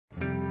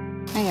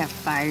I got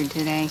fired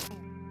today.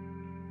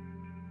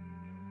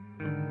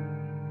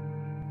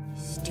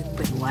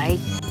 Stupid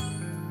wife.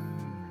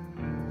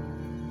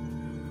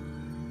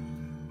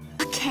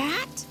 A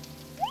cat?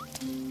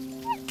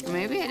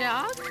 Maybe a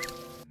dog?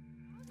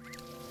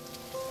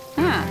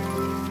 Huh.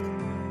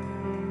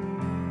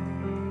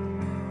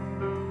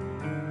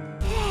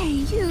 Hey,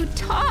 you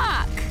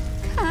talk!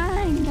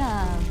 Kind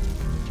of.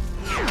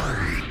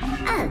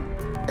 Oh,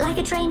 like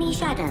a trainee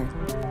shadow.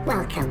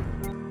 Welcome.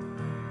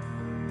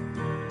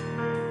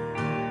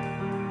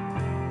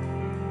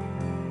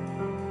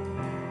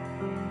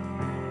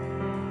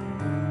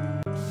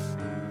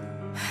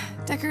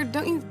 Decker,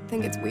 don't you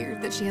think it's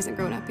weird that she hasn't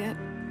grown up yet?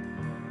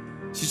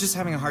 She's just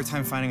having a hard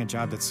time finding a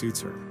job that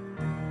suits her.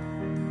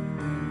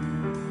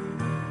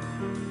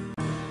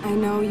 I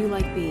know you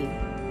like B,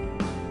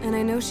 and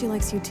I know she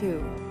likes you too.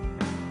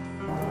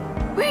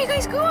 Where are you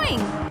guys going?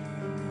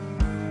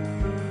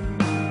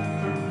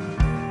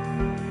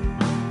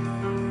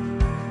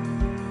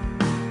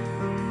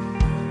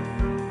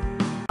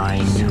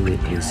 I knew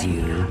it was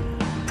you,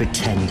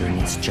 pretending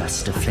it's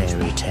just a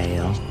fairy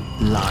tale,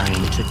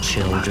 lying to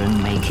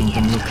children, making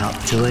them look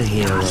up to a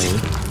hero,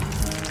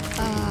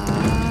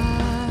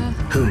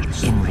 who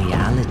in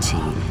reality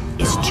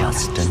is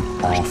just an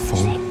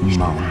awful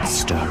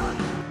monster.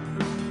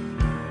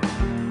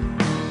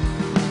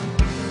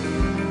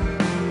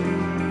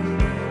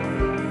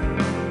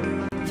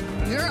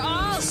 You're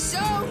all so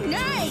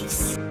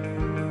nice!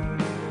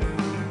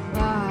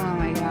 Oh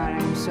my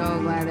god, I'm so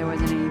glad there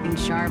wasn't anything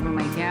sharp on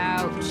my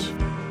couch.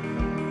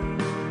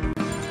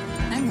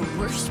 I'm the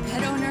worst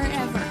pet owner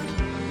ever.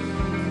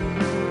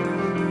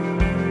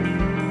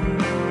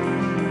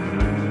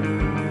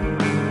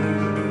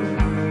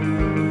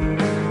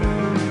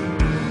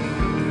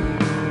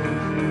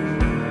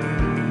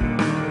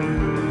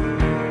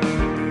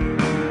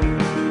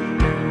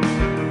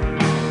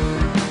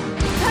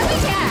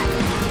 Puppycat!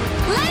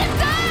 Let him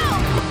go!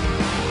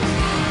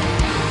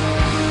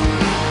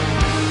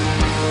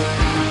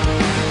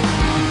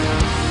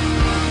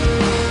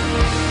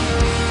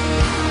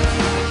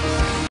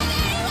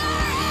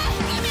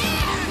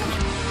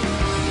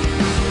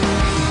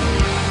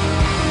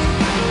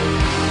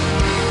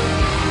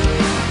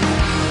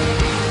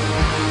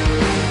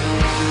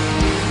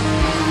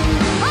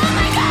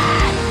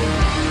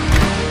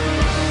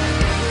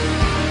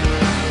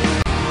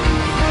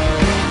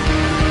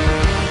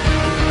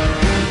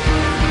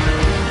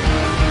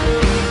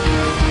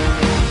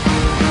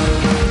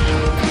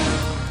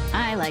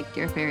 I liked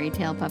your fairy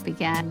tale,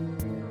 Puppycat.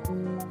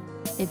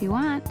 If you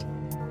want,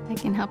 I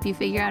can help you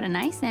figure out a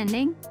nice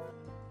ending.